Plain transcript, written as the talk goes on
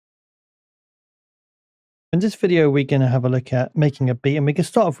In this video, we're going to have a look at making a beat, and we can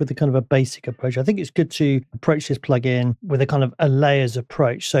start off with a kind of a basic approach. I think it's good to approach this plugin with a kind of a layers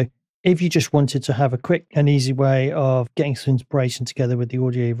approach. So if you just wanted to have a quick and easy way of getting some inspiration together with the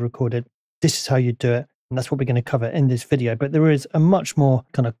audio you've recorded, this is how you do it. And that's what we're going to cover in this video. But there is a much more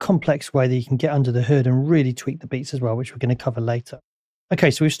kind of complex way that you can get under the hood and really tweak the beats as well, which we're going to cover later. Okay,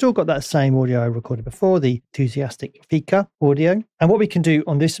 so we've still got that same audio I recorded before, the enthusiastic Fika audio. And what we can do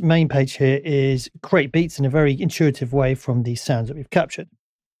on this main page here is create beats in a very intuitive way from these sounds that we've captured.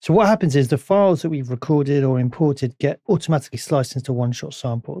 So what happens is the files that we've recorded or imported get automatically sliced into one-shot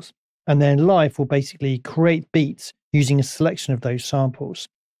samples. And then Live will basically create beats using a selection of those samples.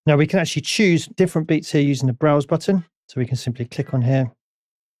 Now we can actually choose different beats here using the browse button. So we can simply click on here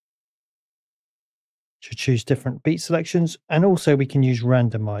to choose different beat selections. And also we can use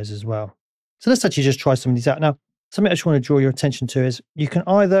randomize as well. So let's actually just try some of these out. Now, something I just want to draw your attention to is you can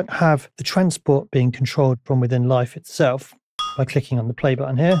either have the transport being controlled from within Live itself by clicking on the play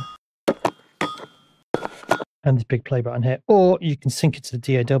button here and this big play button here, or you can sync it to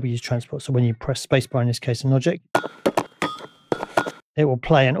the DAW's transport. So when you press spacebar in this case in Logic, it will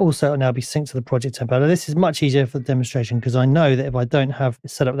play, and also it'll now be synced to the project tempo. Now, this is much easier for the demonstration because I know that if I don't have it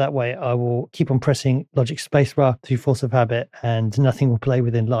set up that way, I will keep on pressing Logic spacebar through force of habit and nothing will play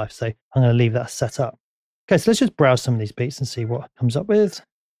within Live. So I'm going to leave that set up. Okay, so let's just browse some of these beats and see what it comes up with.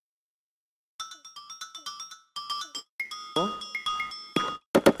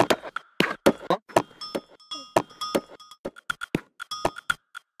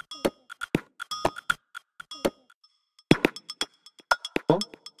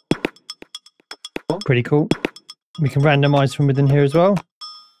 Pretty cool. We can randomize from within here as well.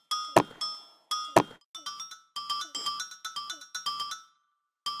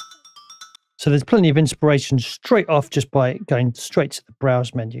 So there's plenty of inspiration straight off just by going straight to the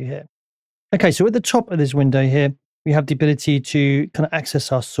browse menu here. Okay, so at the top of this window here, we have the ability to kind of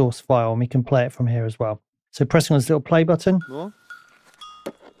access our source file, and we can play it from here as well. So pressing on this little play button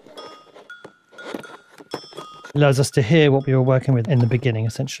allows us to hear what we were working with in the beginning,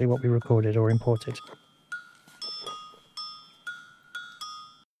 essentially what we recorded or imported.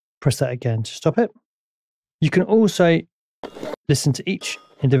 Press that again to stop it. You can also listen to each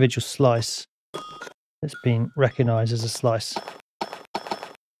individual slice that's been recognized as a slice,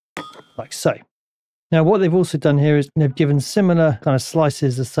 like so. Now, what they've also done here is they've given similar kind of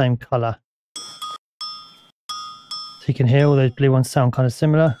slices the same color. So you can hear all those blue ones sound kind of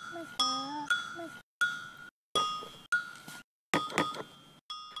similar.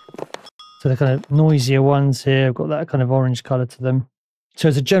 So the kind of noisier ones here have got that kind of orange color to them. So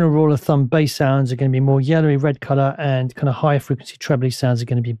as a general rule of thumb, bass sounds are going to be more yellowy red color, and kind of higher frequency trebly sounds are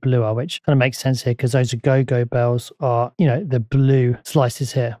going to be bluer, which kind of makes sense here because those are go-go bells are, you know, the blue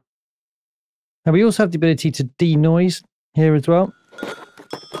slices here. Now we also have the ability to denoise here as well.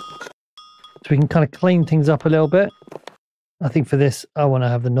 So we can kind of clean things up a little bit. I think for this, I want to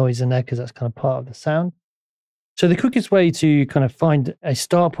have the noise in there because that's kind of part of the sound. So the quickest way to kind of find a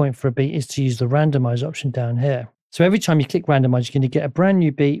start point for a beat is to use the randomize option down here. So every time you click randomize, you're going to get a brand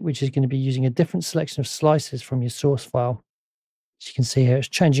new beat, which is going to be using a different selection of slices from your source file. As you can see here, it's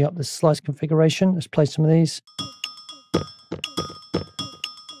changing up the slice configuration. Let's play some of these.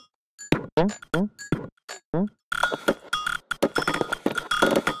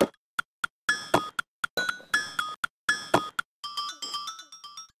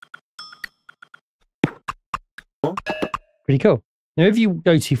 Pretty cool. Now, if you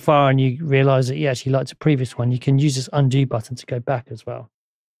go too far and you realize that you actually liked a previous one, you can use this undo button to go back as well.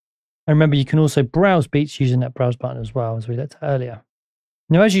 And remember, you can also browse beats using that browse button as well, as we looked at earlier.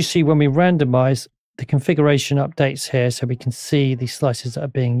 Now, as you see, when we randomize, the configuration updates here so we can see the slices that are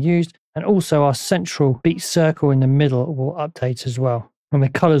being used. And also our central beat circle in the middle will update as well. And the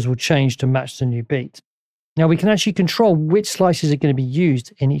colors will change to match the new beat. Now, we can actually control which slices are going to be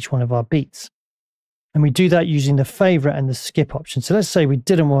used in each one of our beats. And we do that using the favorite and the skip option. So let's say we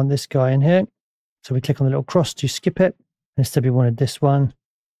didn't want this guy in here. So we click on the little cross to skip it. Instead, we wanted this one.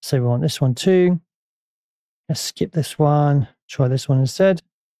 So we want this one too. Let's skip this one. Try this one instead.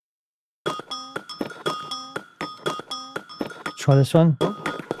 Try this one.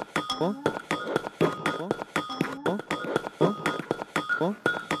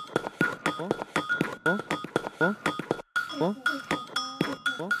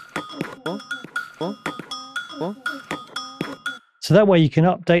 So that way you can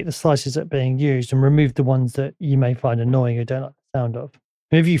update the slices that are being used and remove the ones that you may find annoying or don't like the sound of.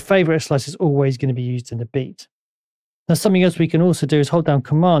 And if you favorite a slice, it's always going to be used in the beat. Now, something else we can also do is hold down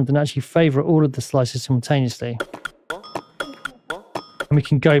Command and actually favorite all of the slices simultaneously. And we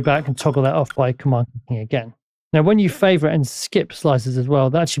can go back and toggle that off by command clicking again. Now, when you favorite and skip slices as well,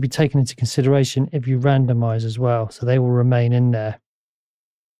 that should be taken into consideration if you randomize as well. So they will remain in there.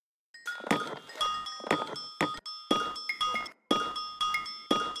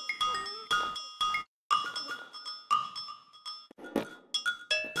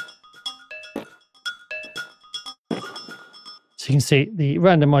 So you can see the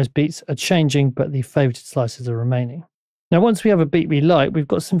randomized beats are changing, but the favorited slices are remaining. Now, once we have a beat we like, we've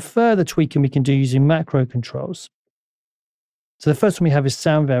got some further tweaking we can do using macro controls. So the first one we have is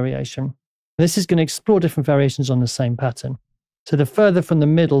sound variation. This is going to explore different variations on the same pattern. So the further from the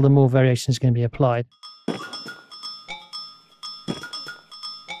middle, the more variation is going to be applied.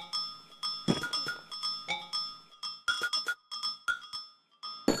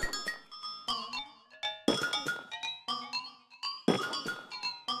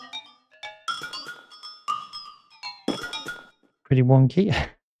 Pretty wonky.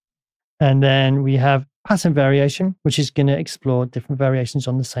 And then we have pattern variation, which is going to explore different variations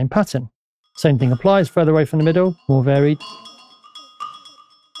on the same pattern. Same thing applies, further away from the middle, more varied.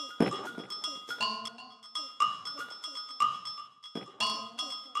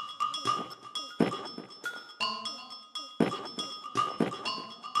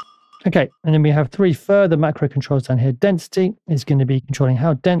 Okay, and then we have three further macro controls down here. Density is going to be controlling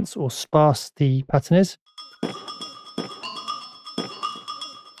how dense or sparse the pattern is.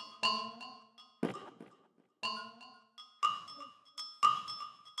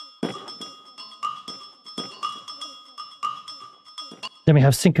 Then we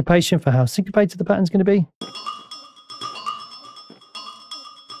have syncopation for how syncopated the pattern is going to be.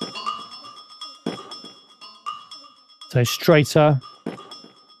 So straighter.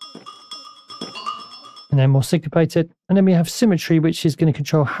 And then more syncopated. And then we have symmetry, which is going to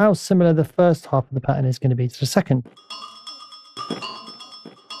control how similar the first half of the pattern is going to be to the second.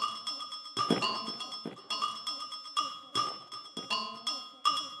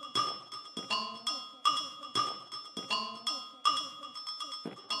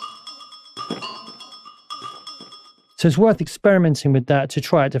 So it's worth experimenting with that to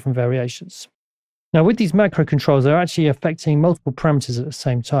try out different variations. Now, with these macro controls, they're actually affecting multiple parameters at the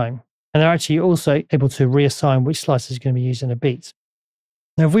same time. And they're actually also able to reassign which slice is going to be used in a beat.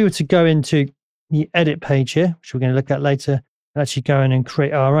 Now, if we were to go into the edit page here, which we're going to look at later, and actually go in and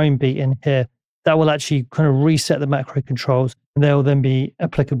create our own beat in here, that will actually kind of reset the macro controls, and they'll then be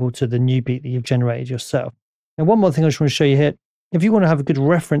applicable to the new beat that you've generated yourself. And one more thing I just want to show you here, if you want to have a good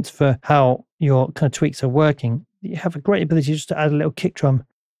reference for how your kind of tweaks are working, you have a great ability just to add a little kick drum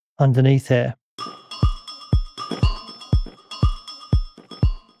underneath here.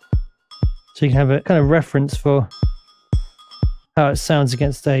 So you can have a kind of reference for how it sounds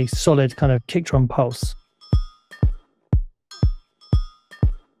against a solid kind of kick drum pulse.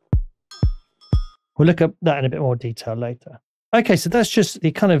 We'll look at that in a bit more detail later. Okay, so that's just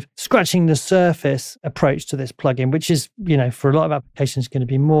the kind of scratching the surface approach to this plugin, which is, you know, for a lot of applications going to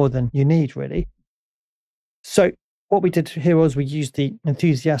be more than you need, really. So what we did here was we used the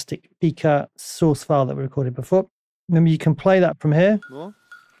enthusiastic speaker source file that we recorded before. Remember, you can play that from here.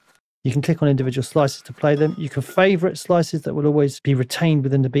 You can click on individual slices to play them. You can favorite slices that will always be retained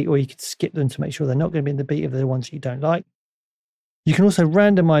within the beat, or you could skip them to make sure they're not going to be in the beat if they're the ones you don't like. You can also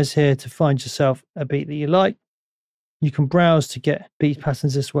randomize here to find yourself a beat that you like. You can browse to get beat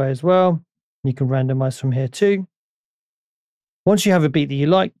patterns this way as well. You can randomize from here too. Once you have a beat that you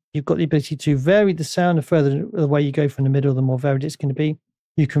like, you've got the ability to vary the sound. The further away you go from the middle, the more varied it's going to be.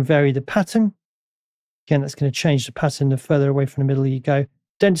 You can vary the pattern. Again, that's going to change the pattern the further away from the middle you go.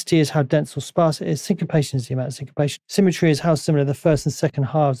 Density is how dense or sparse it is. Syncopation is the amount of syncopation. Symmetry is how similar the first and second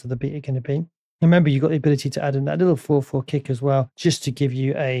halves of the beat are going to be. Remember, you've got the ability to add in that little 4/4 kick as well, just to give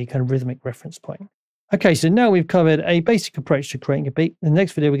you a kind of rhythmic reference point. Okay, so now we've covered a basic approach to creating a beat. In the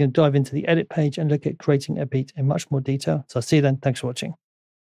next video, we're going to dive into the edit page and look at creating a beat in much more detail. So I'll see you then. Thanks for watching.